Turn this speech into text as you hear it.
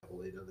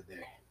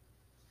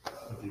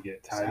Did you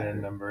get tight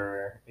end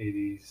number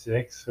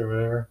 86 or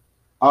whatever?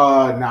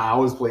 Nah, I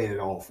was playing it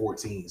on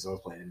 14, so I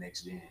was playing the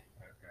next gen.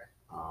 Okay.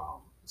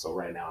 So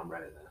right now I'm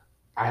running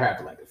I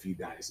have like a few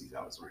dynasties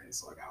I was running,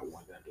 so I got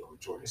one that I'm doing with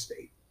Georgia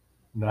State.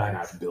 Nice. And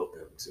I've built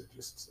them to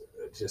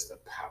just a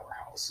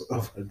powerhouse.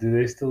 Do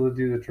they still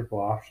do the triple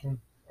option?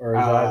 Or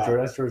is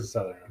that's Georgia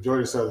Southern?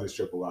 Georgia Southern's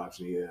triple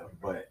option, yeah. Okay.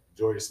 But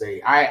Georgia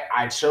State,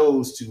 I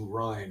chose to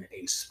run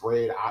a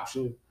spread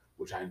option,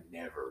 which I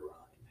never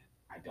run.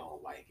 I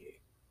don't like it.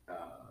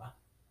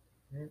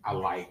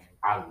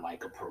 I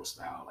like a pro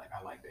style. Like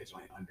I like that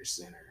joint under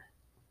center,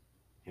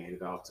 hand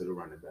it off to the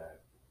running back,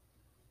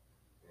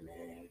 and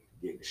then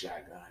get the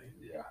shotgun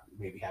and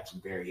maybe have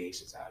some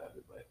variations out of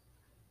it. But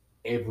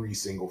every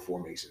single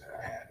formation that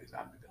I have is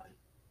out of the gun,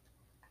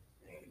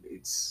 and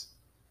it's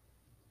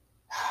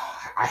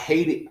I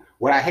hate it.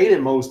 What I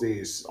hated most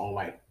is on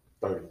like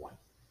 31.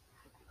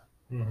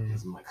 Mm-hmm.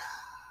 I'm like,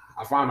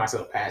 I find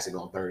myself passing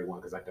on 31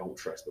 because I don't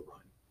trust the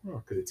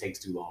run because it takes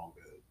too long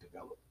to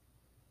develop.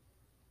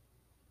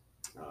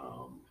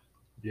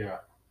 Yeah,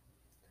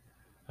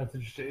 that's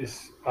interesting.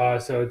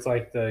 So it's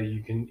like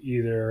you can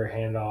either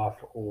hand off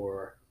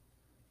or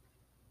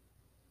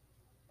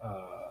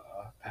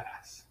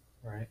pass,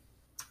 right?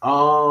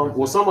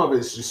 Well, some of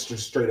it's just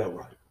straight up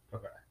run.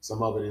 Okay.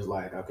 Some of it is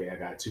like, okay, I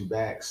got two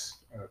backs.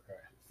 Okay.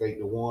 Fake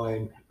the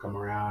one, come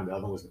around. The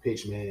other one's the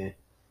pitch man,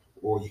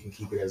 or you can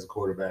keep it as a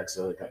quarterback.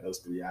 So it got those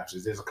three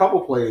options. There's a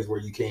couple plays where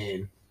you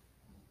can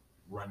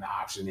run the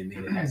option and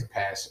then it has a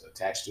pass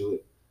attached to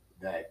it.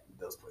 That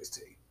those plays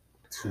take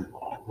too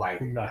long.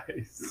 Like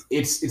nice.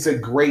 It's a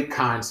great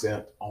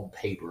concept on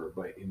paper,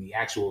 but in the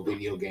actual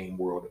video game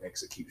world of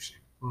execution,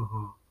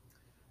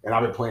 and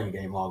I've been playing the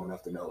game long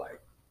enough to know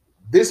like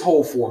this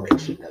whole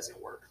formation doesn't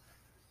work.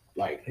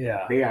 Like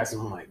they got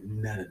some like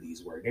none of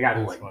these work. They got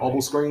like funny.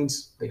 Bubble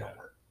screens. They don't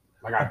work.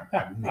 Like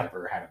I've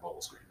never had a bubble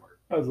screen work.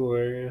 That's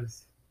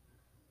hilarious.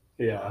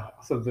 Yeah,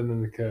 something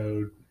in the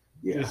code.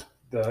 Yeah, just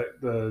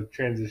the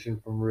transition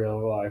from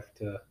real life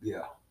to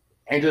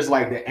and just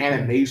like the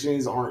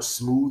animations aren't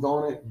smooth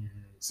on it.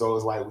 So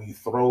it's like when you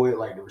throw it,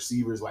 like the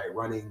receiver's like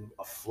running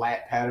a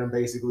flat pattern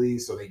basically,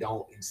 so they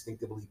don't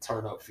instinctively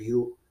turn up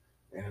field.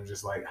 And I'm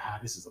just like,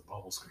 this is a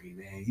bubble screen,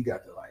 man. You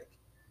got to like.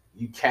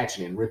 You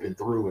catching and ripping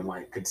through and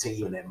like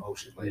continuing that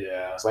motion. Like,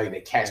 it's like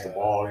they catch the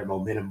ball, their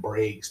momentum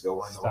breaks, they'll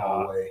run the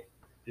whole way.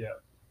 Yeah,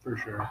 for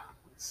sure.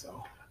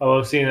 So I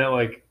love seeing that.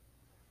 Like,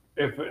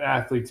 if an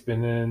athlete's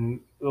been in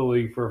the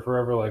league for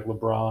forever, like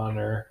LeBron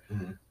or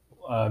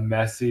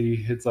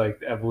Messi, it's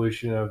like the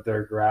evolution of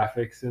their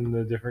graphics in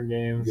the different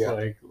games. Yeah.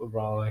 Like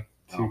LeBron, like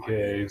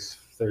 2K,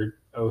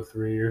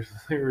 03 or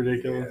something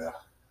ridiculous.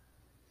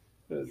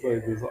 Yeah. It's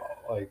like this,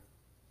 like.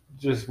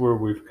 Just where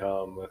we've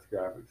come with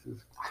graphics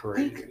is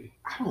crazy.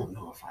 I don't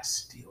know if I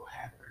still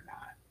have it or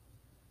not.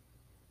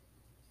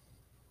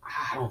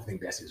 I don't think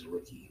that's his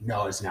rookie.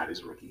 No, it's not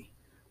his rookie.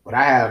 But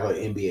I have an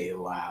NBA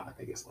Live. I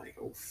think it's like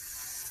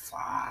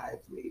 05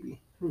 maybe.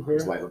 Okay.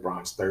 It's like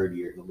LeBron's third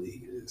year in the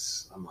league.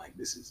 I'm like,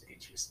 this is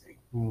interesting.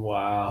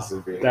 Wow.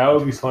 That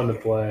would be fun to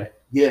play.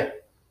 Yeah.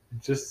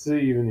 Just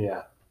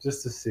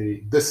to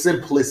see. The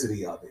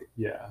simplicity of it.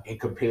 Yeah. And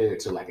compare it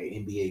to like an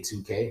NBA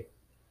 2K.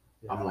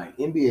 Yeah. I'm like,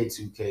 NBA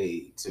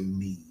 2K to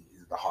me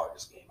is the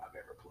hardest game I've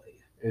ever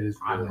played. It is.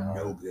 Really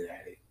no good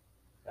at it.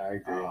 I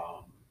agree.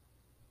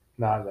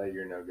 Not that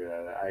you're no good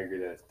at it. I agree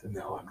that.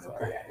 No, I'm no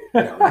good at it.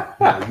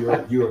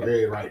 No, you are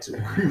very right to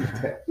agree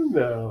with that.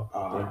 No.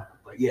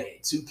 But yeah,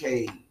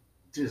 2K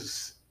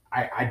just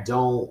I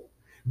don't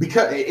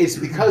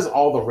because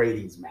all the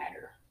ratings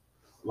matter.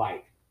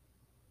 Like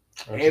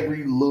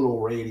every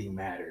little rating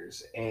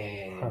matters,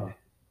 and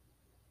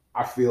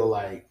I feel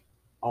like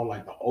on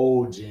like the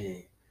old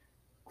gen.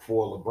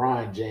 For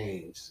LeBron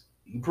James,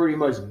 you pretty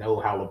much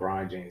know how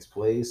LeBron James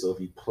plays. So if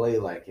you play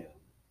like him,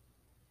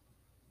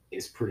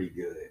 it's pretty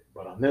good.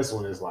 But on this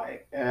one, it's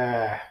like,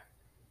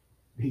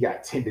 he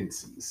got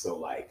tendencies. So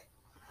like,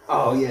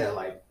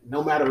 like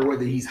no matter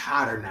whether he's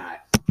hot or not,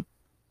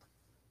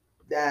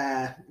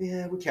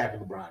 we're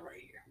capping LeBron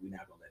right here. We're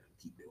not gonna let him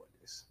keep doing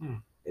this.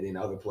 And then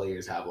other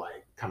players have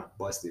like kind of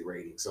busted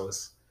ratings. So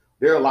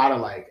there are a lot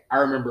of like I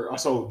remember.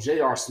 So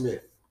J.R.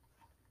 Smith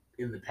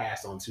in the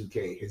past on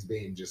 2K has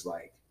been just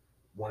like.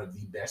 One of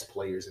the best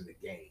players in the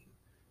game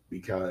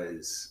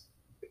because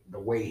the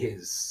way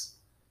his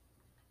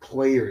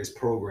player is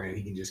programmed,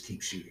 he can just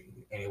keep shooting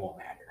and it won't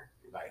matter.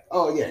 Like,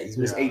 he's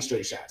missed 8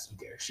 straight shots. Who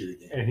cares? Shoot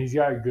again. And he's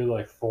got good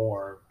like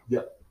form.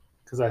 Yep.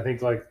 Because I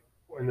think like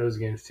in those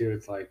games too,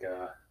 it's like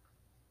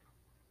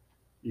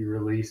your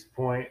release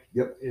point.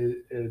 Yep.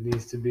 It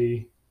needs to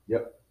be.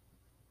 Yep.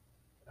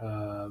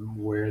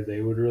 Where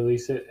they would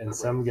release it, and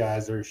some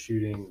guys are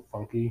shooting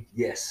funky.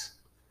 Yes.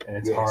 And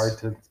it's hard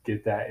to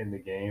get that in the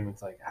game.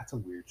 It's like, that's a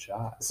weird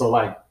shot. So,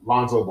 like,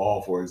 Lonzo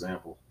Ball, for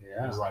example.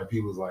 Yeah. It's like,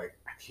 people's like,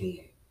 I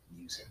can't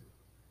use him.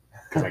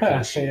 Because I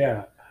can't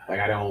shoot. Like,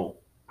 I don't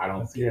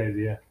That's a good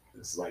idea.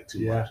 It's like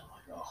too much.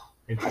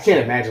 I'm like, I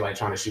can't imagine, like,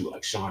 trying to shoot with,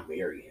 like, Sean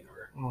Marion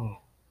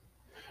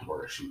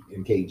or shoot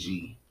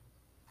MKG.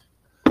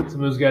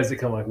 Some of those guys that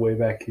come like way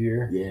back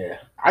here. Yeah,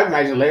 I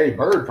imagine Larry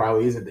Bird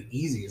probably isn't the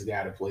easiest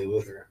guy to play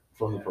with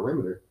from the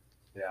perimeter.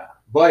 Yeah,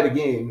 but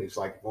again, it's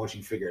like once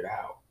you figure it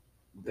out,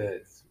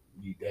 that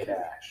you dead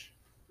cash.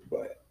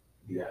 But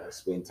you gotta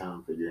spend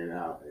time figuring it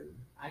out, and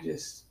I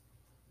just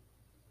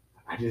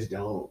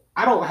don't.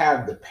 I don't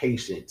have the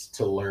patience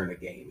to learn a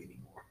game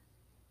anymore.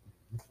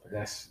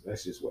 That's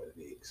just what it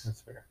is.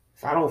 That's fair.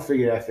 If I don't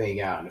figure that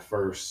thing out in the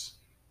first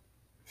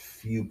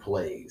few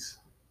plays,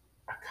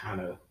 I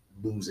kind of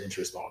lose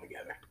interest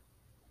altogether.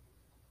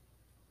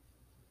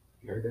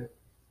 You heard that?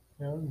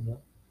 No, no.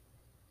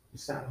 You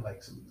sounded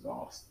like some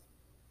exhaust.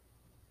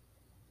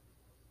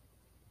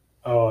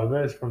 Oh, I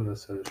bet it's from the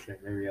soda stream.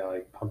 Maybe I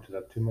like pumped it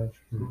up too much.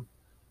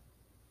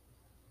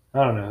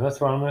 I don't know.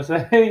 That's what I'm gonna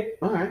say.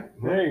 All right,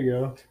 there you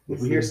go. If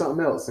we hear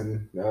something else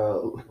and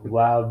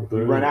loud,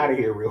 we run out of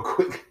here real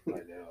quick. I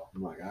know.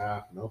 I'm like,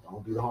 nope, I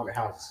don't do the haunted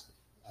houses.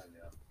 I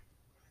know.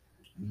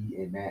 Me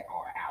and Matt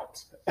are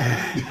out.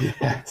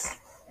 Yes.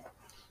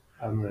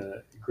 I'm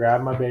gonna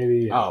grab my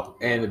baby.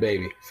 And the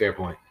baby. Fair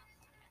point.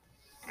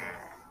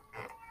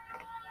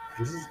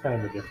 This is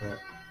kind of a different.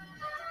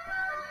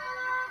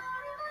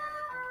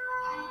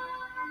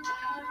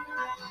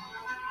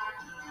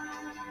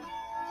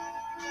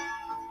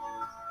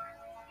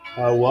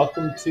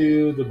 Welcome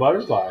to the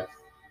Butterfly.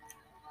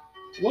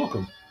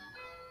 Welcome.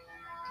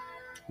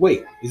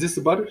 Wait, is this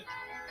the butter?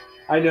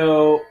 I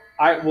know.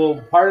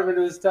 Part of it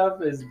is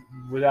tough is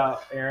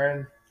without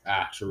Aaron.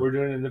 True. We're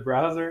doing it in the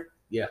browser.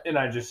 Yeah. And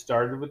I just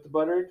started with the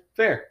buttered.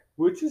 Fair.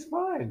 Which is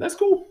fine. That's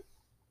cool.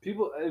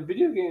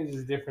 Video games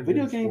is different.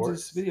 Video games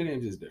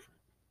is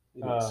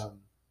different.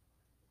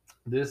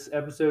 This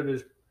episode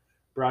is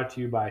brought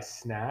to you by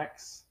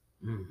Snax,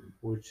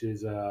 which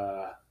is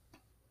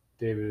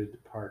David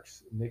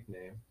Park's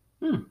nickname.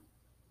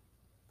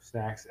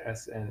 Snax,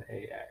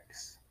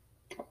 SNAX.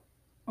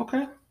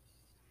 Okay.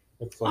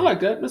 I like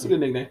that. That's a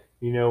good nickname.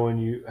 You know, have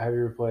you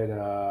ever played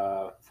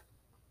the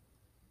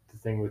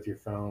thing with your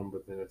phone,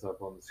 but then it's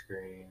up on the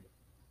screen?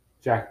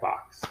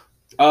 Jackbox.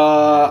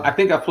 I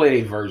think I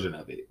played a version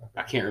of it.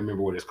 I can't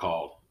remember what it's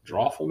called.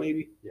 Drawful,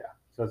 maybe? Yeah.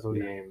 So that's the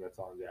game that's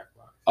on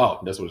Jackbox. Oh,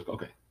 that's what it's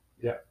called. Okay.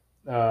 Yeah.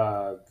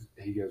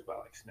 He goes by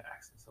like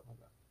Snacks and stuff like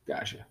that.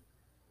 Gotcha.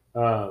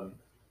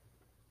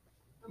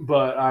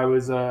 But I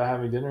was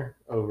having dinner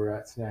over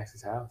at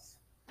Snax' house.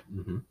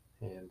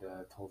 And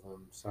told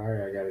him,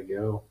 sorry, I got to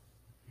go.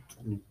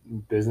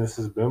 Business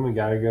is booming.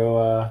 Got to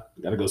go.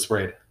 Got to go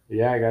spread.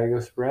 Yeah, I got to go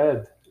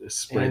spread.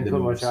 Spread and the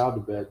put news. my child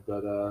to bed,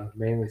 but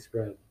mainly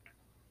spread.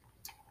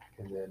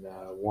 And then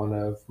one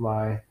of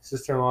my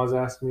sister-in-laws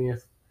asked me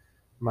if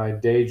my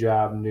day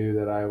job knew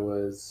that I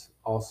was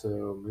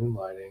also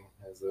moonlighting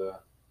as a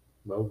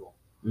mogul.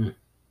 And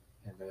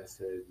I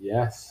said,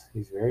 yes,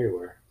 he's very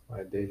aware.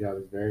 My day job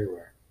is very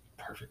aware.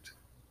 Perfect.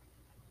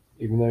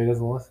 Even though he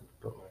doesn't listen,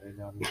 but my day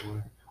job is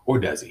aware. Or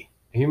does he?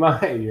 He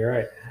might. You're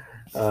right.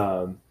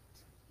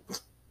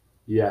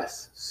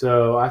 Yes.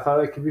 So I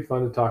thought it could be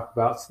fun to talk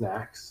about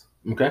snacks.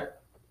 Okay.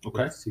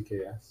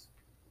 CKS.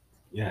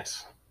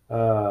 Yes.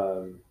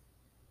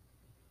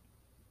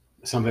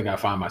 Something I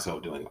find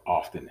myself doing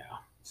often now.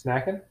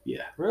 Snacking?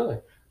 Yeah. Really?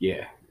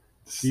 Yeah.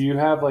 Do you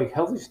have like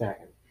healthy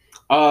snacking?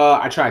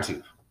 I try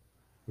to.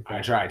 Okay.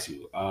 I try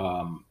to.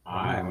 I'm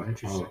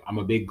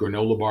a big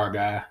granola bar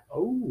guy.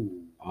 Oh.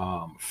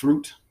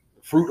 Fruit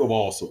of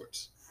all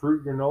sorts.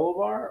 Fruit granola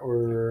bar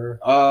or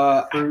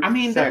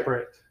fruit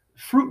separate?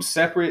 Fruit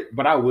separate,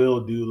 but I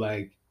will do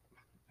like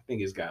I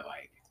think it's got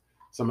like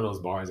some of those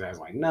bars that has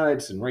like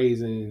nuts and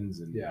raisins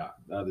and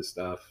other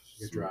stuff.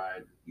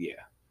 Dried. Yeah.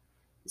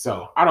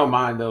 So I don't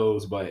mind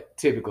those, but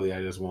typically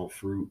I just want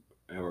fruit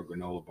or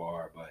granola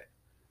bar. But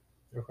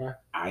okay.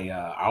 I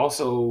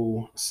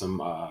also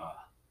some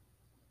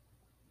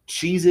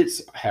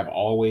Cheez-Its have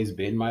always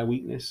been my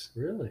weakness.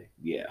 Really?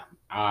 Yeah.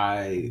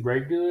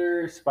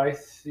 Regular,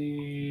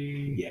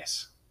 spicy.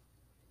 Yes.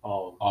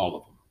 All of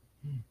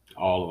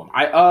them.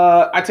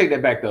 I take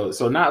that back though.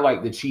 So not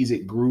like the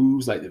Cheez-It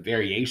grooves, like the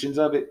variations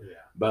of it,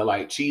 but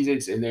like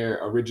Cheez-Its in their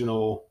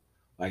original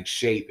like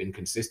shape and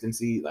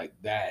consistency, like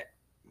that.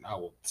 I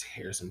will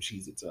tear some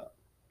Cheez-Its up.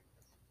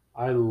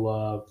 I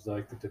love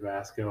like the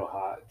Tabasco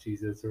hot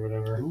Cheez-Its or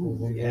whatever.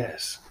 Ooh,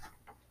 yes.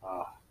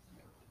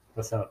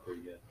 That sounds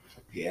pretty good.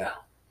 Yeah.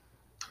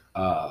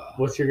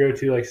 What's your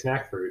go-to like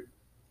snack fruit?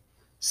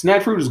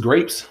 Snack fruit is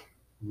grapes.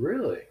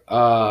 Really?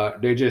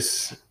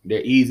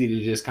 They're easy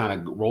to just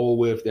kind of roll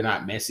with. They're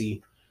not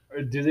messy.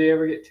 Or do they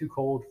ever get too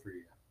cold for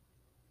you?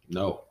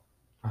 No.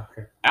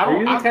 Okay. Are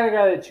you the kind of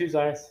guy that chews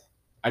ice?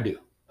 I do.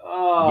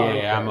 Oh,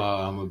 yeah. Okay.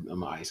 I'm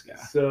an ice guy.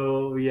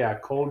 So yeah,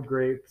 cold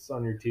grapes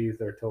on your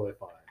teeth are totally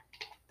fine.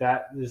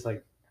 That just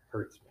like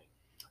hurts me.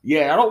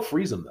 Yeah, I don't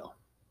freeze them though.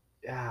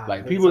 Yeah.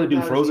 Like people that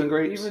do frozen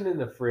grapes, even in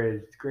the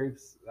fridge,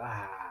 grapes.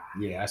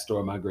 Yeah, I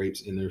store my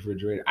grapes in the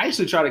refrigerator. I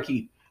actually try to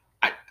keep.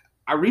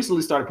 I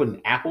recently started putting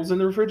apples in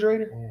the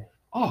refrigerator.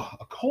 Oh,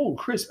 a cold,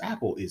 crisp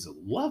apple is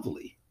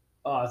lovely.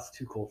 Oh, it's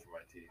too cold for my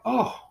teeth.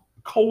 Oh,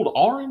 cold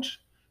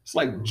orange. It's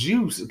like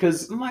juice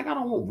because I'm like, I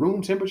don't want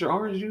room temperature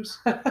orange juice.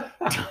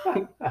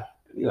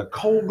 a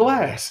cold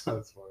glass.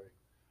 That's funny.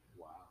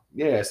 Wow.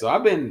 Yeah, so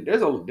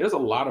there's a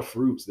lot of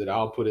fruits that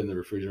I'll put in the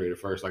refrigerator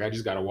first. Like I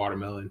just got a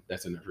watermelon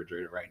that's in the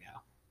refrigerator right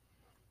now.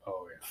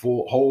 Oh yeah.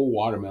 Full whole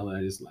watermelon.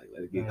 I just like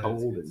let it get That's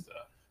cold, good and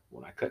stuff.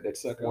 when I cut that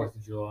sucker 4th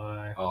of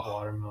July,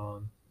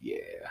 watermelon.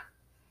 Yeah,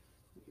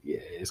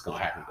 it's gonna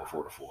happen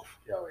before the 4th.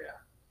 Oh yeah.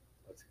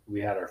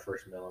 We had our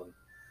first melon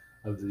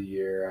of the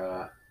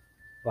year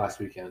last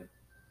weekend.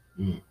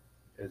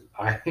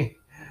 I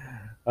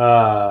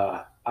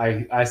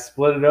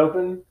split it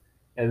open,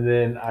 and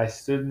then I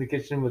stood in the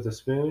kitchen with a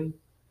spoon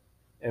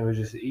and was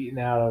just eating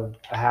out of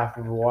a half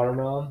of a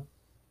watermelon.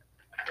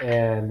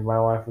 And my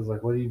wife was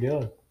like, "What are you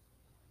doing?"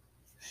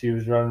 She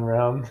was running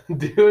around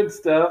doing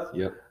stuff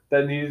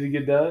that needed to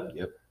get done.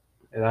 Yep.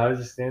 And I was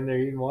just standing there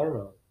eating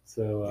watermelon.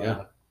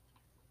 So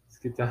it's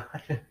a good time.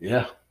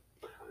 Yeah.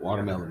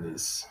 Watermelon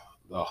is,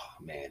 oh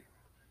man,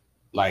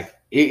 like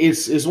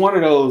it's one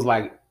of those,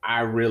 like I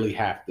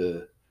have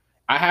to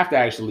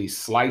actually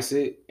slice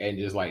it and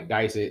just like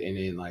dice it and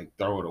then like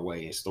throw it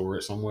away and store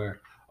it somewhere.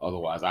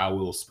 Otherwise, I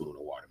will spoon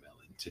a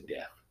watermelon to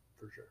death.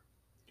 For sure,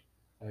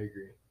 I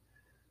agree.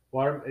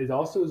 Water. It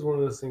also is one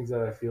of those things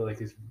that I feel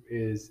like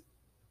is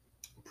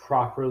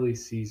properly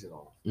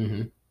seasonal.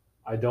 Mm-hmm.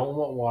 I don't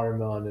want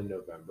watermelon in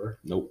November.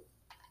 Nope.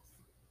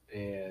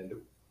 And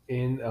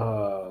in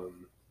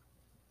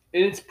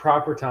its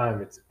proper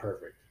time, it's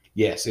perfect.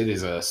 Yes, it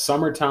is a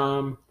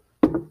summertime.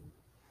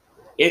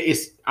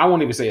 I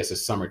won't even say it's a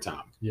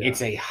summertime. Yeah.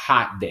 It's a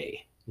hot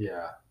day.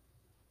 Yeah.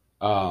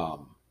 A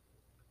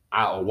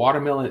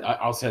watermelon.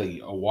 I'll tell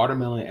you, a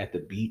watermelon at the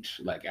beach,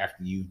 like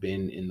after you've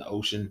been in the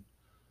ocean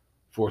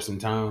for some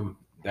time,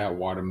 that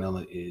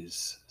watermelon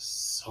is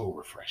so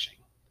refreshing.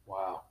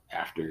 Wow.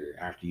 After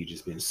you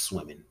just been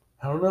swimming.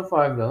 I don't know if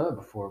I've done it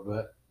before,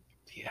 but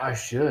yeah, I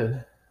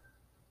should.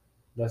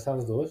 That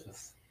sounds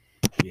delicious.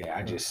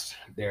 Yeah,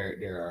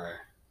 there are.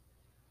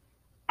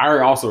 I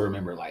also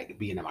remember like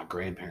being at my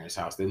grandparents'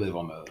 house. They live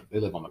on the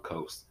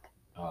coast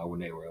when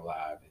they were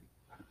alive, and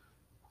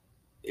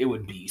it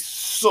would be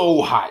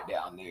so hot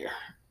down there.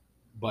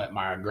 But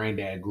my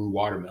granddad grew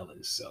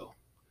watermelons, so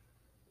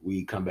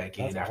we come back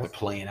in after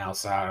playing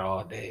outside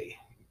all day,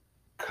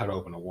 cut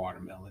open a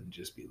watermelon, and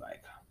just be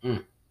like,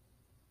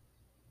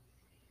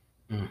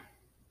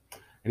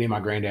 And then my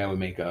granddad would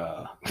make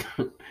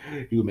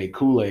he would make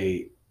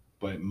Kool-Aid,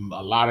 but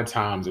a lot of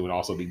times it would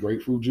also be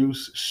grapefruit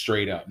juice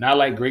straight up, not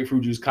like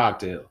grapefruit juice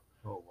cocktail,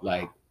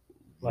 like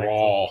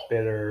raw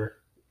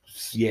bitter.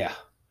 Yeah,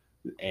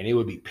 and it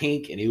would be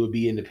pink, and it would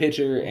be in the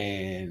picture,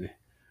 and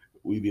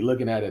we'd be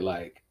looking at it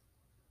like,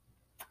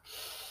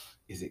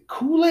 is it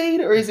Kool-Aid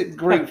or is it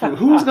grapefruit?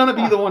 Who's gonna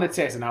be the one to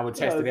test? And I would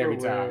test it every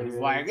time. He's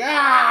like,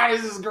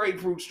 this is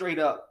grapefruit straight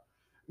up.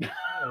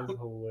 That's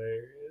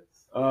hilarious.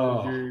 Did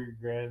your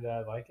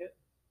granddad like it?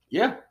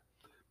 Yeah.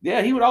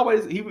 He would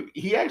always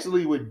he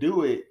actually would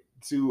do it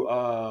to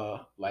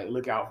like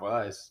look out for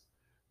us.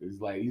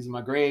 It's like, these are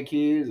my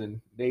grandkids and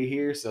they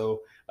here,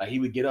 so like he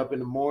would get up in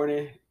the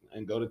morning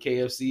and go to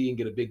KFC and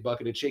get a big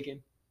bucket of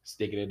chicken,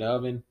 stick it in the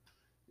oven,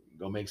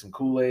 go make some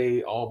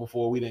Kool-Aid all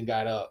before we then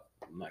got up.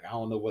 I'm like, I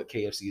don't know what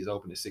KFC is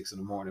open at 6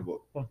 a.m, but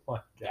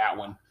that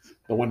one,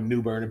 the one in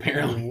New Bern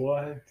apparently.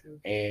 What?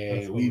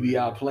 And we be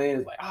out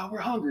playing. It's like, we're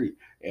hungry.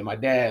 And my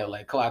dad,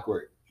 like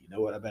clockwork, you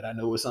know what? I bet I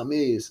know what something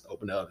is.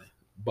 Open the oven,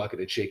 bucket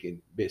of chicken,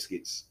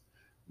 biscuits.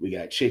 We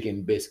got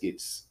chicken,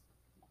 biscuits,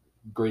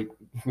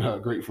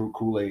 grapefruit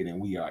Kool-Aid, and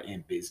we are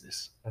in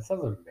business. That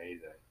sounds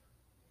amazing.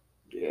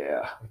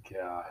 Yeah.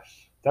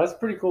 Gosh, that's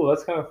pretty cool.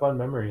 That's kind of fun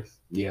memories.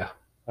 Yeah.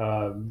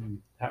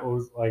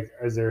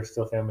 Is there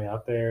still family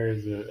out there?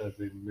 Have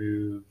they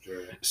moved?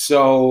 Or?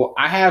 So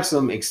I have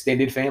some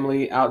extended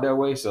family out that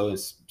way. So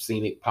it's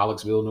scenic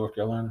Pollocksville, North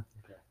Carolina,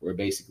 where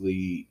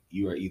basically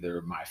you are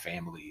either my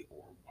family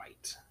or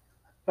white.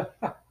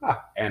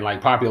 And like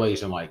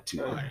population like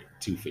 200,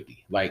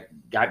 250. Like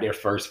got their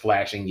first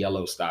flashing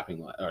yellow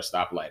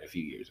stoplight a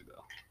few years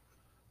ago.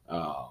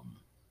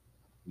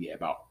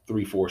 About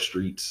 3-4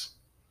 streets.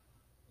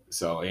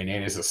 So, and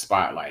then it's a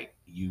spot like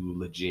you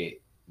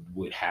legit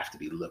would have to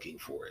be looking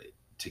for it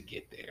to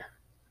get there.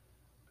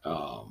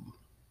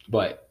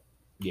 But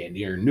yeah,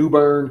 near New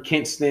Bern,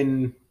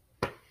 Kinston,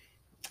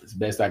 it's the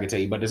best I can tell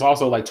you. But it's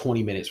also like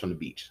 20 minutes from the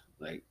beach.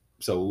 Like,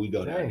 so we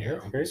go down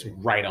there. It's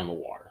right on the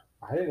water.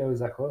 I didn't know it was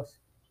that close.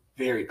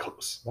 Very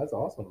close. That's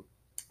awesome.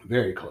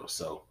 Very close.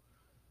 So,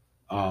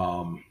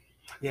 the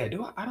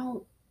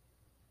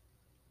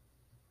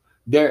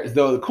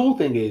cool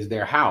thing is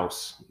their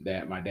house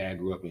that my dad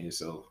grew up in.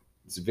 So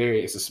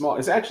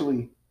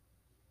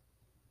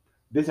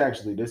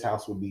this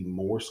house would be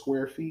more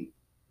square feet,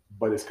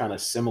 but it's kind of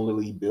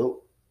similarly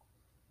built,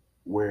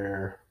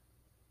 where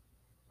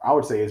I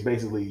would say it's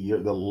basically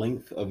the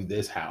length of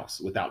this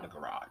house without the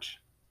garage.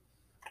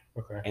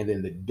 Okay. And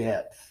then the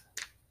depth,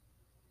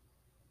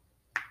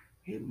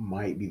 it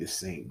might be the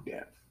same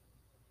depth,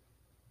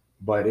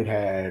 but it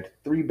had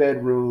 3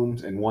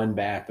 bedrooms and 1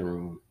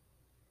 bathroom.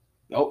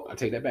 Oh, I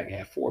take that back. It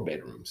had 4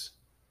 bedrooms.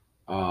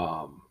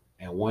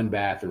 And 1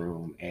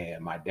 bathroom,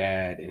 and my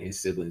dad and his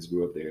siblings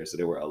grew up there, so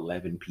there were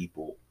 11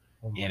 people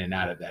in and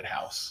out of that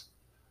house.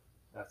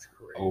 That's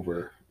great.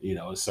 Over,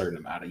 a certain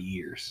amount of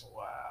years.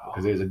 Wow.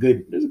 Because there's a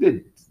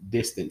good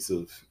distance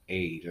of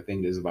age. I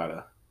think there's about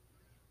a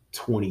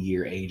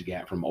 20-year age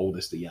gap from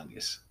oldest to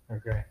youngest.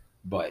 Okay.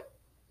 But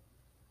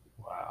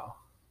wow.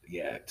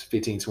 Yeah, it's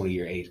 15,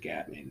 20-year age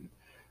gap. And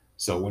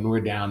so when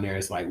we're down there,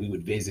 it's like we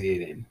would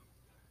visit, and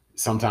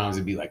sometimes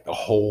it'd be like the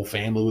whole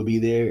family would be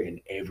there and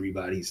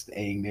everybody's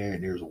staying there,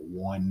 and there's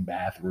one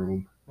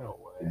bathroom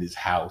in this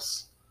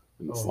house.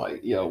 And it's like,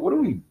 yo, what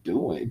are we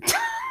doing?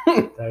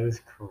 That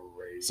is crazy.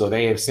 So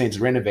they have since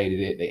renovated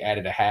it. They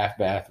added a half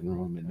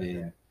bathroom and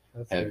then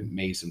have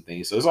made some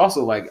things. So it's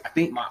also like, I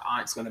think my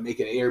aunt's going to make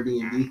an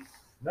Airbnb.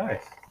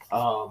 Nice.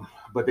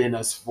 But then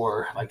us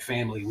for like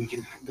family, we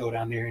can go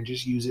down there and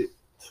just use it.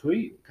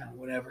 Sweet. Kind of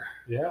whatever.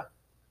 Yeah.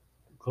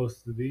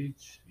 Close to the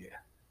beach. Yeah.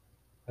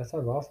 That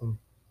sounds awesome.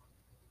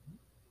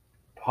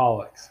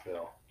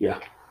 Pollocksville. Yeah.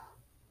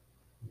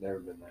 Never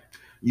been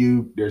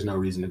there. There's no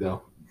reason to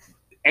go.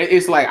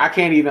 It's like, I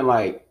can't even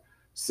like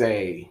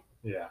say,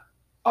 yeah,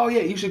 oh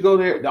yeah, you should go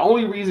there. The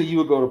only reason you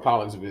would go to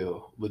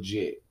Pollocksville,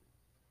 legit,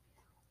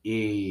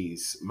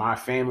 is my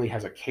family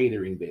has a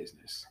catering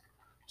business.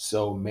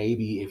 So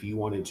maybe if you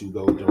wanted to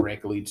go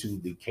directly to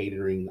the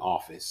catering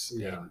office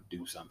and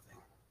do something,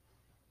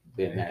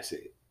 then that's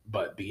it.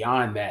 But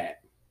beyond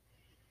that,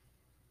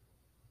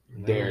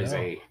 there's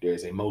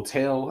a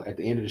motel at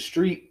the end of the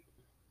street.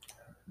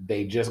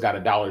 They just got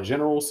a Dollar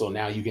General, so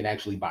now you can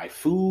actually buy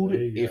food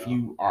if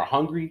you are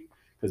hungry.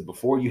 Because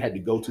before you had to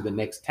go to the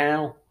next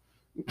town.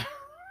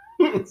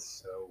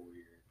 It's so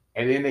weird.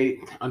 And then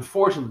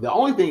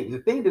unfortunately, the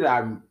thing that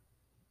I'm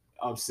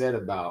upset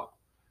about,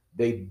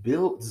 they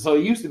built, so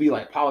it used to be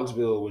like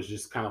Pollocksville was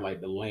just kind of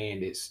like the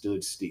land that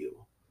stood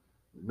still.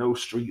 No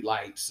street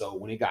lights. So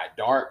when it got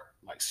dark,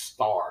 like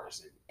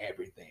stars and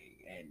everything.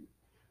 And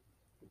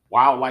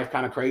wildlife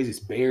kind of crazy. It's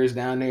bears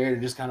down there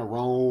that just kind of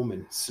roam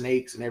and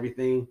snakes and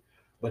everything.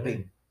 But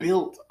they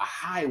built a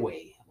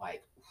highway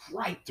like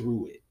right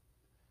through it.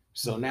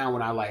 So now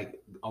when I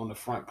like on the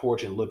front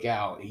porch and look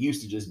out, it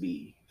used to just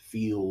be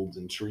fields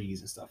and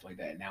trees and stuff like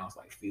that. Now it's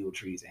like field,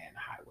 trees, and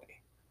highway.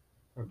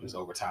 Just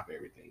over top of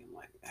everything. I'm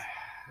like,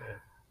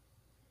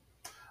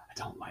 I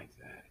don't like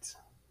that.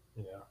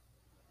 Yeah.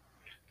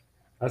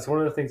 That's one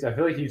of the things I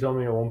feel like you told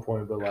me at one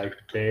point, but like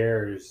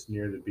bears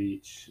near the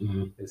beach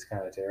is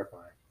kind of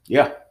terrifying.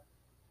 Yeah.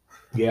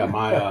 Yeah.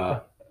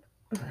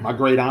 My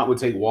great aunt would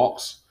take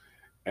walks,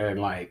 and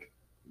like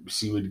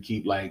she would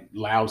keep like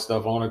loud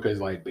stuff on her because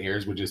like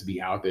bears would just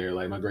be out there.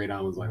 Like my great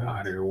aunt was like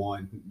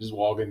 101, just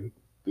walking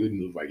through,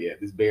 and was like, yeah,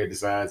 this bear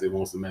decides it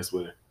wants to mess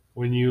with her.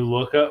 When you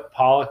look up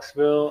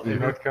Pollocksville in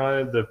North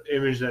Carolina, the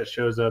image that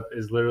shows up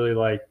is literally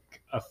like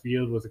a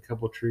field with a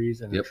couple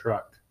trees and a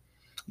truck.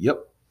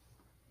 Yep.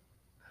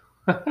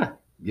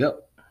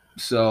 Yep.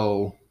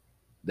 So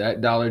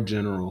that Dollar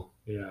General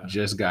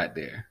just got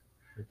there.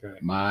 Okay.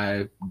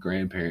 My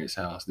grandparents'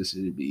 house, this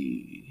would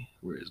be,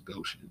 where is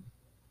Goshen?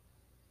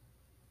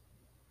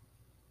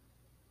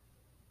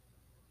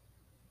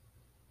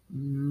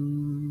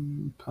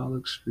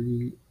 Pollock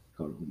Street.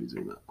 Hold on, let me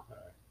zoom out.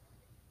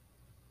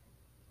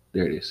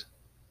 There it is.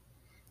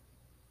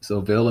 So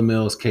Vela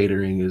Mills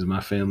Catering is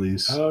my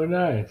family's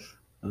nice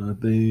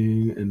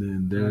thing, and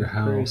then their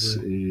house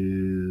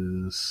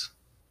is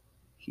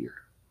here.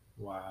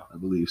 Wow, I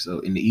believe so.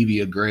 In the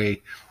Evia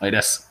Gray, like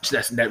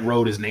that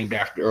road is named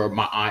after, or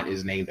my aunt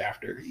is named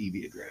after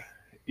Evia Gray.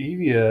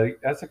 Evia,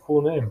 that's a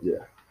cool name.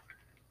 Yeah.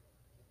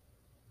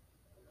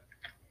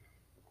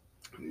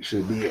 It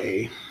should be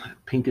a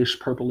pinkish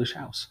purplish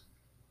house.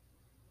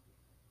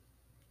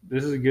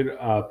 This is a good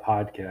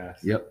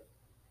podcast. Yep.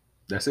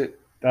 That's it.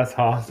 That's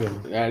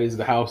awesome. That is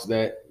the house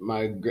that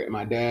my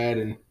dad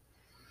and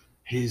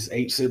his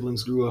 8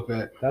 siblings grew up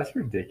at. That's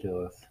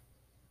ridiculous.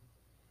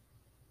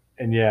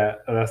 And yeah,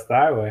 that's the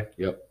highway.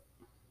 Yep.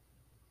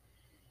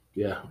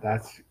 Yeah.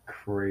 That's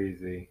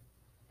crazy.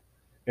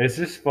 It's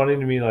just funny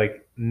to me,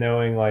 like,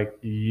 knowing, like,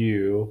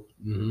 you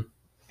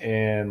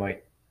and,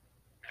 like,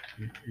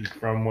 you're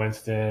from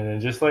Winston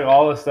and just, like,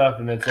 all this stuff.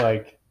 And it's,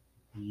 like,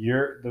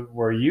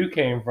 where you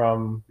came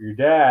from, your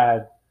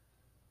dad,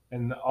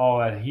 and all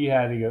that he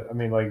had to go. I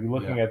mean, like,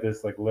 looking at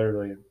this, like,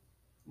 literally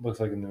looks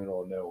like in the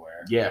middle of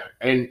nowhere. Yeah.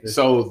 And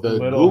so the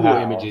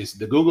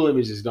Google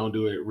images don't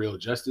do it real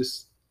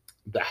justice.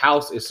 The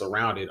house is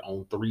surrounded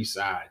on 3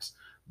 sides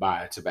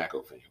by a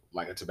tobacco field,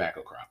 like a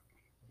tobacco crop.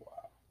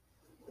 Wow.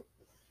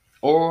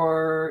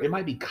 Or it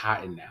might be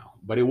cotton now,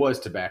 but it was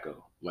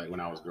tobacco, like when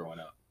I was growing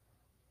up.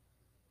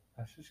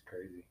 That's just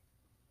crazy.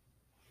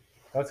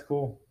 That's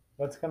cool.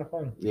 That's kind of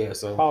fun. Yeah,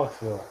 so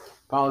Pollocksville.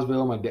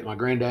 My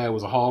granddad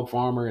was a hog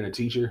farmer and a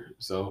teacher,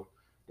 so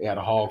they had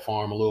a hog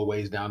farm a little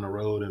ways down the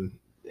road, and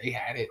they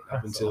had it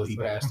up until he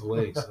passed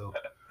away. So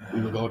we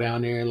would go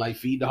down there and like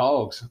feed the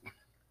hogs.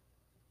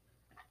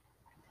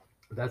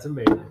 That's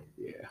amazing.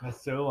 Yeah,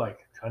 that's so like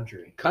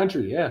country.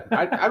 Country, yeah.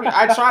 I mean,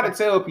 I try to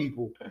tell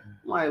people,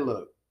 like,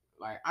 look,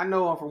 like I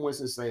know I'm from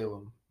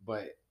Winston-Salem,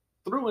 but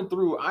through and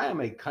through, I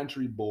am a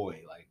country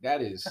boy. Like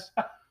that is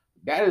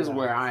That is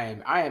where I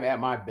am. I am at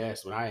my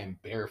best when I am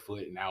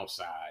barefoot and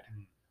outside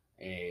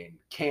and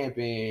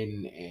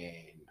camping.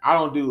 And I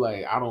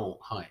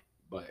don't hunt,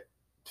 but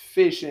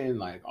fishing,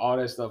 like all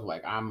that stuff.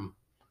 Like I am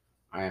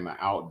an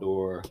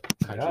outdoor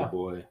country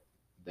boy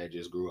that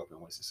just grew up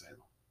in Winston-Salem.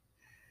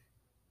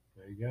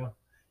 There you go.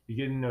 You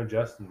get to know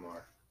Justin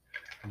more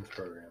in this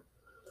program.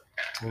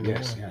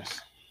 Yes.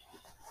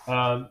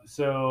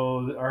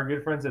 So our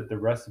good friends at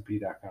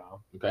therecipe.com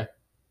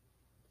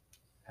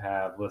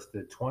have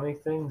listed 20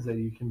 things that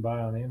you can buy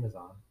on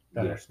Amazon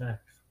that are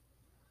snacks.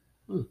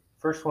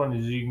 First one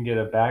is you can get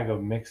a bag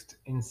of mixed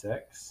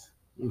insects.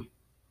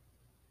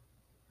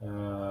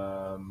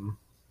 One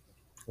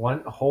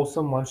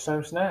wholesome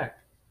lunchtime snack.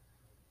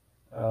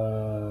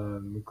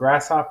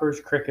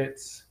 Grasshoppers,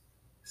 crickets,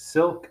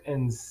 silk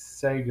and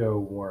sago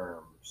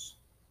worms.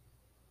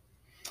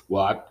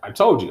 Well, I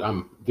told you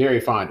I'm very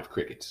fond of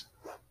crickets.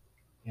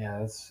 Yeah,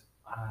 that's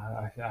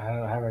I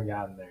haven't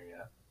gotten there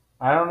yet.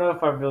 I don't know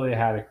if I've really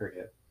had a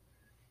cricket,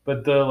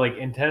 but the like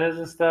antennas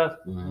and stuff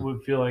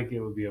would feel like it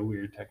would be a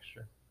weird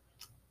texture.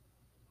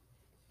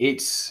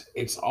 It's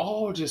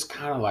all just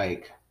kind of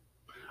like,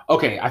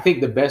 okay, I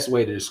think the best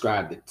way to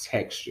describe the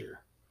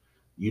texture,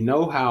 you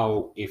know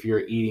how if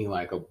you're eating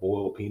like a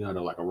boiled peanut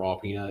or like a raw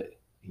peanut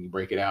and you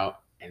break it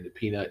out and the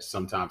peanuts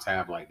sometimes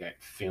have like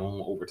that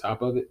film over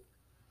top of it?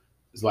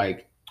 It's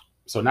like,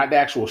 so not the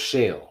actual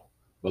shell,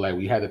 but like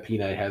we have the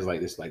peanut, it has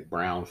like this like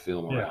brown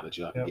film around it.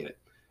 You have to get it.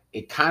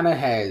 It kind of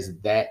has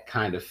that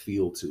kind of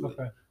feel to it,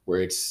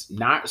 where it's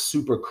not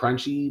super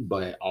crunchy,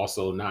 but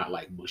also not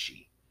like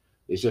mushy.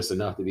 It's just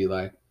enough to be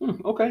like,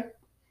 okay.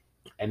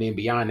 And then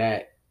beyond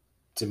that,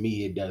 to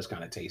me, it does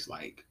kind of taste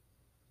like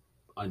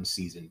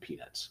unseasoned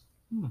peanuts.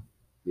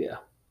 Yeah.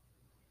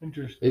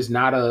 Interesting. It's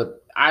not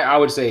I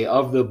would say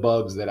of the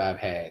bugs that I've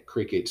had,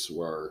 crickets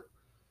were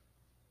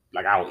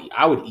like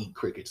I would eat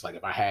crickets. Like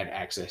if I had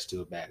access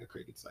to a bag of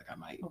crickets, like I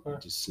might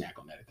just snack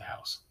on that at the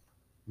house.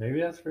 Maybe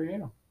that's for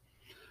you.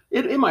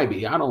 It might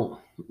be. I don't,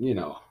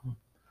 Not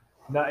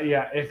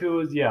if it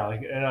was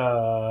like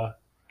an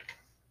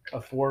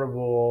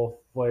affordable,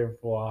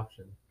 flavorful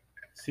option.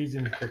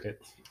 Seasoned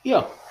crickets.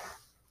 Yeah.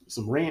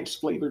 Some ranch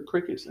flavored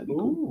crickets. That'd be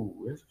cool.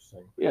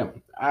 Interesting. Yeah.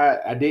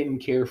 I didn't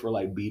care for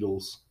like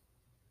beetles.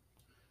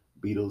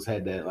 Beetles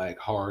had that like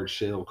hard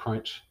shell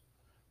crunch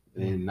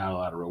and not a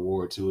lot of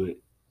reward to it.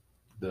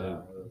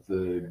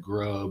 The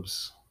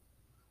grubs,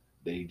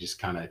 they just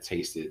kind of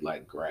tasted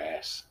like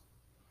grass.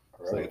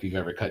 It's like if you've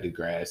ever cut the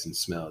grass and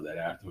smelled that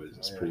afterwards,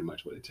 it's pretty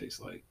much what it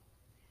tastes like.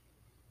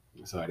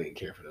 So I didn't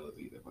care for those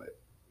either, but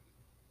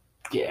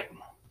yeah,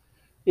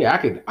 I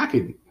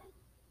could.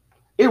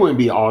 It wouldn't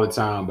be all the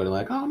time, but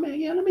like, oh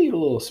man, let me eat a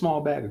little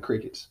small bag of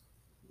crickets.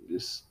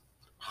 Just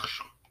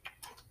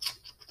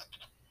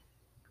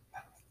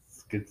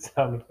it's a good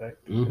sound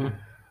effect. You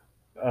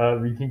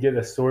can get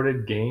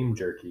assorted game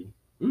jerky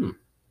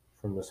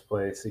from this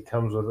place. It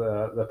comes with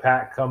the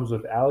pack comes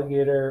with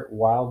alligator,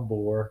 wild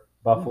boar,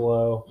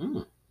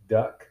 buffalo,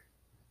 duck,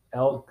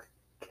 elk,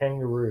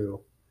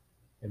 kangaroo,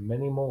 and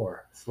many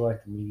more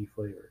select meaty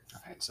flavors.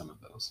 I've had some of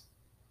those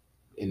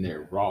in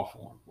their raw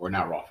form, or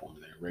not raw form,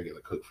 in their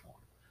regular cooked form.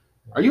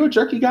 Are you a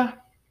jerky guy?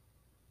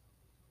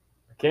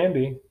 I can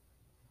be.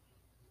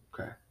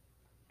 Okay.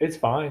 It's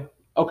fine.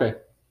 Okay.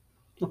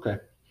 Do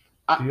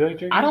you like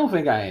jerky? I don't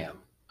think I am.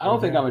 I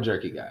don't think I'm a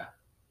jerky guy.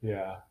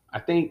 Yeah. I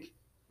think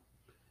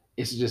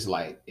it's just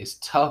like, it's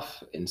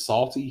tough and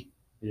salty.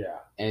 Yeah.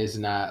 And it's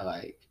not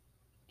like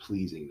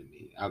pleasing to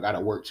me. I got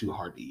to work too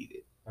hard to eat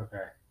it.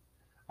 Okay.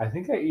 I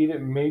think I eat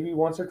it maybe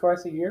once or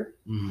twice a year.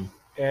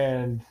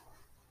 And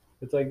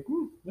it's like,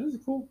 this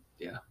is cool.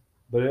 Yeah.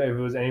 But if it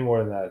was any more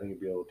than that, I think it'd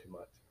be a little too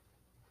much.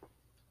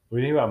 What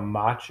do you think about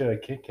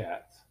matcha Kit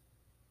Kats?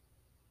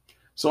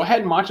 So I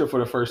had matcha for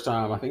the first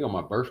time, I think on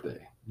my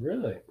birthday.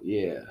 Really?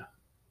 Yeah.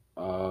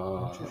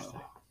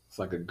 Interesting. It's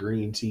like a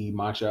green tea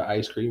matcha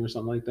ice cream or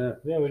something like that.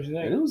 Yeah, what'd you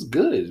think? And it was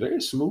good. It's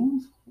very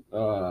smooth,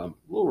 a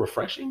little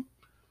refreshing.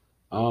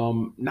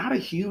 Not a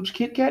huge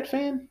Kit Kat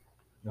fan.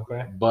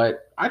 Okay.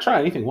 But I try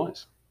anything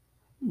once.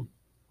 Did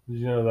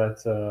you know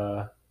that's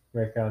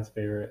Raycon's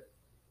favorite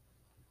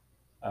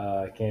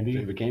candy?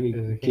 Favorite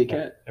candy? Kit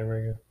Kat? There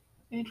we go.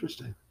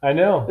 Interesting. I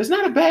know. It's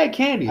not a bad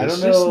candy. I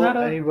don't know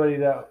anybody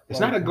that. It's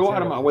not a go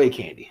out of my way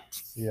candy.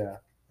 Yeah.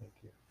 Thank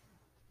you.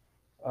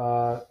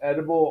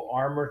 Edible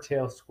armor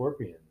tail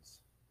scorpions.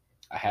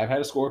 I have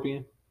had a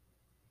scorpion.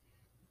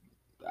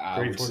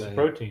 Great source of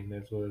protein.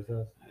 That's what it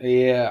says.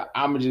 Yeah,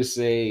 I'm gonna just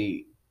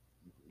say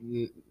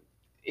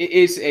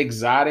it's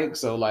exotic.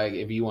 So like,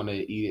 if you want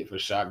to eat it for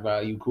shock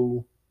value,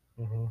 cool.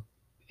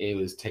 It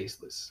was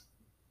tasteless.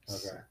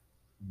 Okay.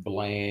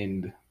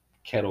 Bland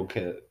kettle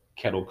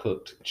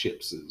cooked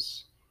chips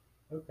is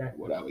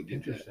what I would get.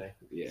 Interesting.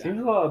 Yeah.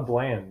 Seems a lot of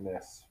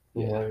blandness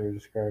from what you're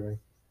describing.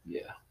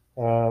 Yeah.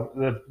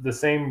 The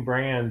same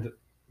brand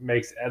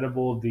makes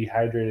edible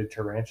dehydrated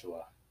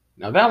tarantula.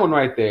 Now that one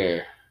right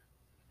there,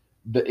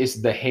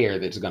 it's the hair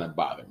that's gonna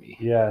bother me.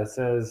 Yeah, it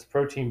says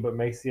protein, but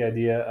makes the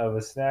idea of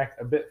a snack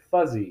a bit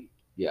fuzzy.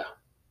 Yeah.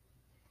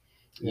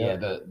 Yeah,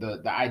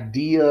 the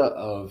idea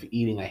of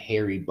eating a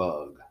hairy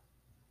bug.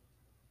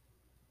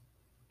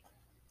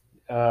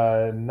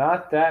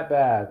 Not that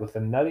bad, with a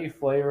nutty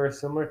flavor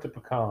similar to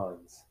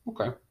pecans.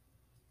 Okay.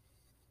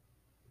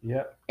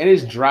 Yep. And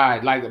it's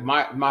dried. Like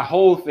my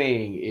whole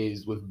thing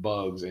is with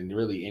bugs and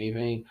really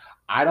anything.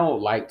 I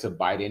don't like to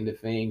bite into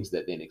things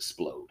that then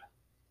explode.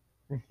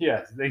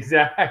 Yes,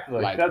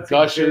 exactly. Like That's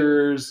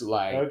gushers,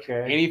 like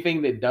Okay.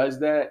 anything that does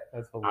that,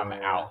 That's I'm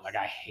hilarious. out. Like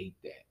I hate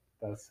that.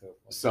 That's so funny.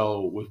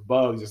 So with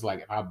bugs, it's like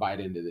if I bite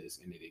into this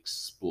and it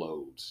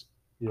explodes,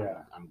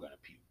 Yeah. I'm gonna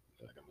puke.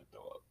 Like I'm gonna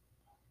throw up.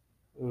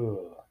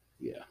 Ugh.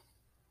 Yeah.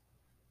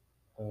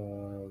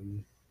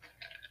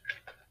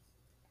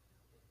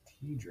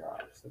 Tea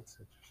drops. That's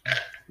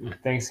interesting.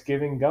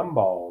 Thanksgiving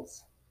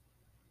gumballs.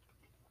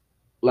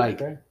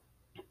 Like,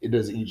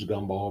 does each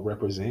gumball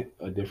represent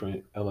a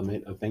different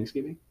element of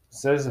Thanksgiving? It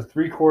says a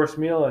 3-course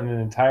meal in an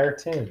entire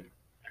tin.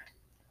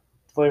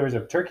 Flavors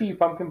of turkey,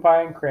 pumpkin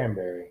pie, and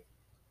cranberry.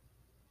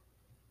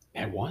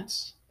 At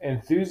once?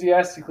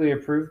 Enthusiastically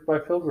approved by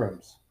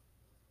pilgrims.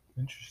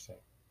 Interesting.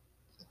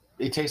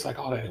 It tastes like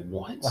all that at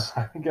once?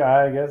 I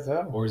guess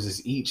so. Or is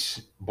this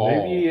each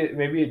ball?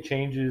 Maybe it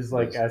changes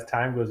like as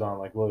time goes on,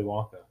 like Willy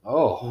Wonka.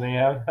 Oh. When they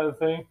have that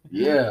thing?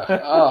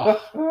 Yeah.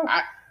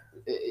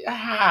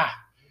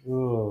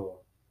 Ooh.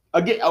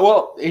 Again,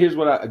 well, this is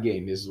what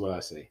I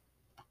say.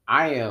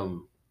 I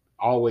am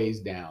always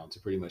down to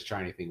pretty much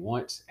try anything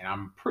once, and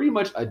I'm pretty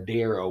much a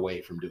dare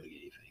away from doing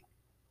anything.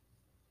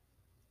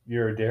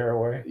 You're a dare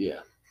away?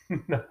 Yeah.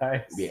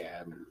 Nice.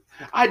 Yeah.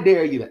 I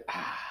dare you to.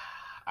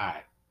 All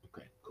right.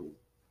 Okay. Cool.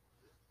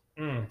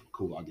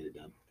 Cool. I'll get it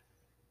done.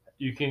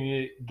 You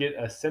can get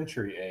a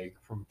century egg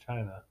from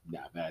China.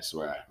 Nah, that's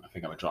where I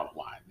think I'm gonna draw the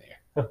line there.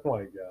 Oh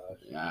my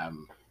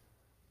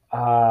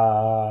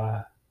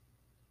gosh.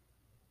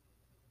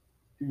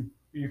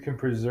 You can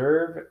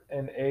preserve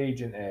and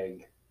age an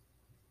egg.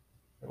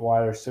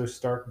 Why they're so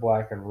stark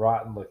black and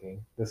rotten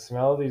looking. The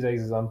smell of these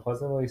eggs is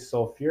unpleasantly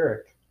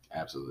sulfuric.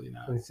 Absolutely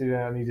not. You see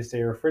that I need to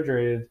stay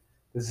refrigerated.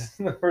 This is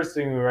the first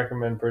thing we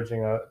recommend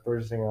purchasing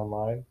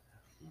online.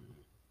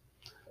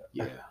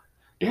 Yeah.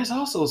 There's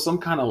also some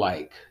kind of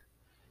like,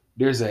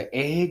 there's an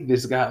egg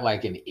that's got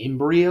like an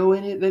embryo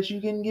in it that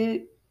you can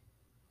get.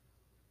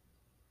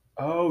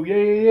 Oh,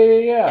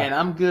 yeah. And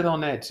I'm good on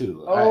that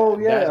too. Oh,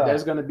 yeah.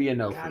 That's going to be a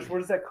no. Gosh,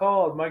 what is that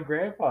called? My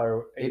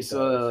grandfather ate it's in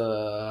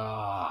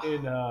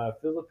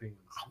Philippines.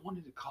 I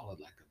wanted to call it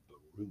like a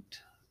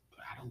baroot, but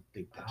I don't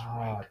think that's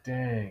right. Oh,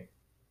 dang.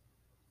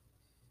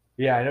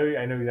 Yeah, I know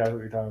exactly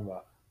what you're talking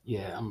about.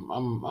 Yeah,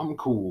 I'm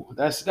cool.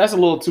 That's a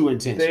little too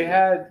intense. They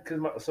had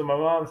my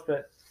mom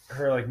spent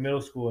her like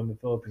middle school in the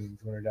Philippines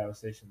when her dad was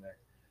stationed there.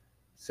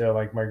 So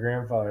like my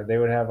grandfather, they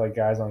would have like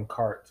guys on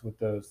carts with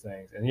those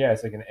things, and yeah,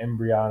 it's like an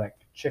embryonic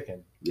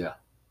chicken. Yeah.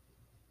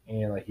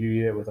 And like you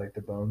eat it with like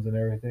the bones and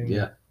everything.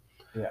 Yeah.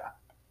 Yeah.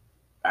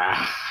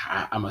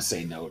 I'm gonna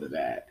say no to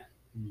that.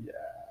 Yeah.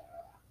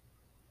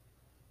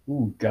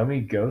 Ooh,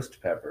 gummy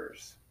ghost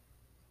peppers.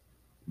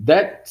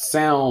 That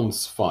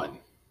sounds fun.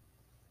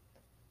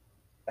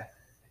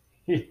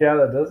 Yeah,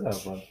 that does sound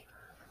fun.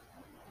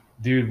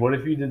 Dude, what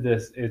if you did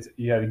this?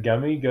 You had a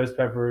gummy ghost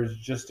peppers,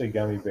 just a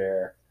gummy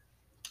bear,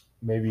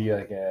 maybe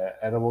like a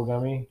edible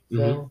gummy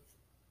thing,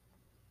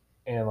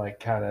 and like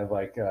kind of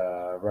like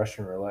a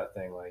Russian roulette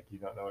thing. Like you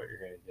don't know what you're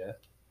gonna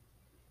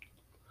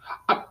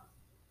get.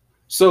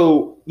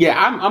 So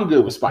yeah, I'm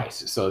good with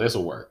spices, so this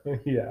will work.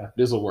 Yeah,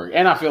 this will work,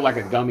 and I feel like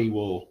a gummy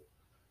will,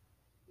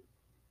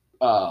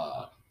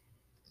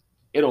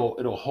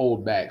 it'll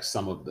hold back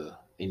some of the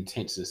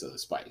intenseness of the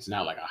spice,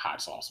 not like a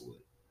hot sauce would.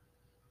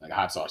 Like a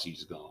hot sauce, you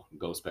just go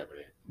ghost pepper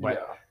it.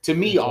 But to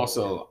me,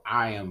 also,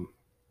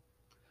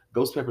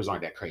 ghost peppers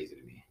aren't that crazy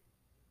to me.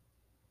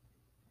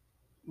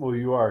 Well,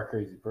 you are a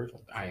crazy person.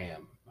 I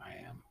am.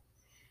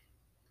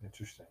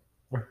 Interesting.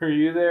 Were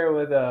you there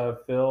with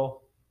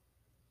Phil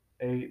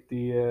ate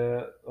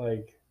the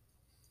like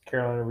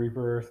Carolina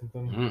Reaper or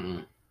something?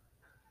 Mm-mm.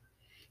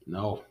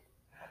 No,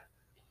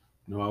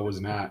 I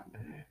was not.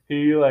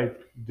 He like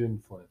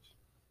didn't flinch.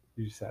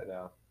 He just sat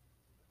down.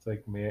 It's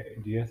like, man,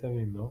 do you guys have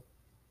any milk?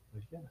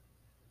 Like, yeah.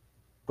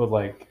 But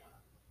like,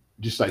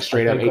 just like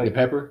straight up ate the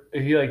pepper.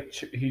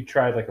 He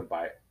tried like a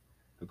bite.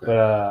 Okay. But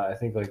I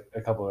think like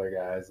a couple other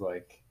guys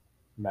like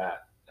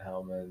Matt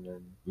Hellman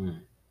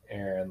and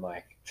Aaron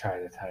like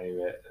tried a tiny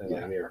bit and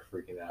like they were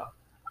freaking out.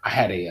 I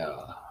had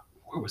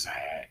where was I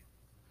at?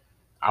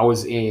 I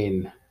was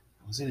in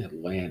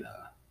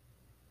Atlanta,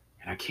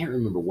 and I can't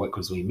remember what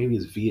cuisine. Maybe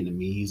it's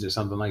Vietnamese or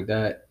something like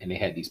that, and they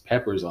had these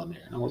peppers on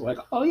there, and I was like,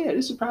 oh yeah,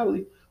 this is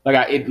probably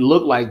like it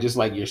looked like just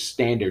like your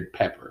standard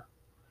pepper.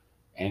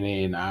 And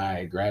then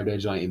I grabbed that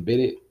joint and bit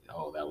it.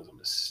 Oh, that was a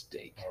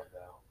mistake. Oh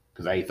no!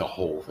 Because I ate the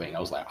whole thing. I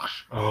was like,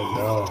 oh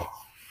no!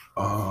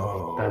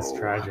 Oh, that's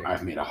tragic.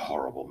 I've made a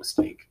horrible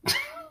mistake.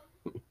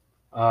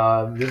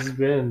 This has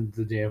been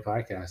the Jam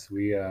Podcast.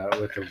 We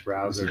with the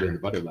browser. This has been the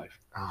Butter Life.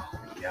 Oh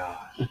my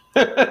gosh!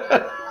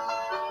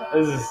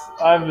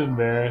 I'm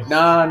embarrassed.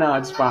 No,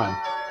 it's fine.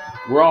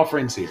 We're all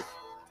friends here.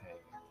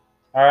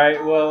 All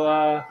right.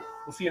 Well,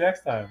 we'll see you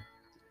next time.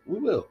 We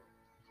will.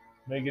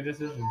 Make good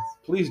decisions.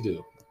 Please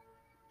do.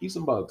 Keep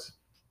some bugs.